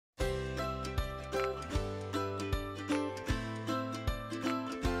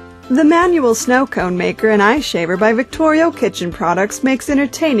The manual snow cone maker and ice shaver by Victorio Kitchen Products makes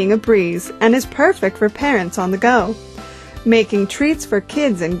entertaining a breeze and is perfect for parents on the go. Making treats for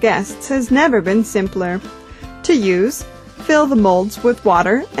kids and guests has never been simpler. To use, fill the molds with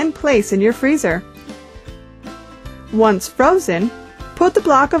water and place in your freezer. Once frozen, put the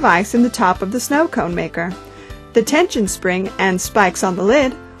block of ice in the top of the snow cone maker. The tension spring and spikes on the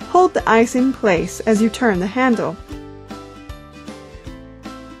lid hold the ice in place as you turn the handle.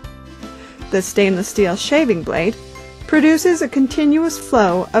 The stainless steel shaving blade produces a continuous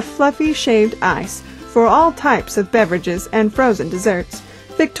flow of fluffy shaved ice for all types of beverages and frozen desserts.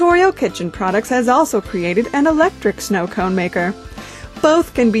 Victorio Kitchen Products has also created an electric snow cone maker.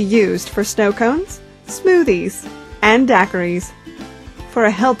 Both can be used for snow cones, smoothies, and daiquiris. For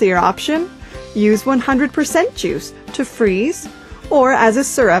a healthier option, use 100% juice to freeze or as a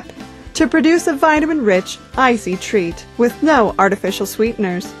syrup to produce a vitamin-rich, icy treat with no artificial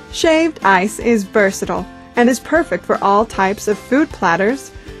sweeteners. Shaved ice is versatile and is perfect for all types of food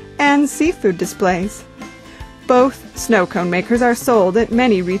platters and seafood displays. Both snow cone makers are sold at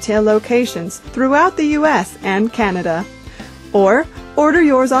many retail locations throughout the U.S. and Canada. Or order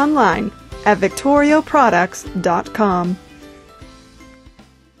yours online at victorioproducts.com.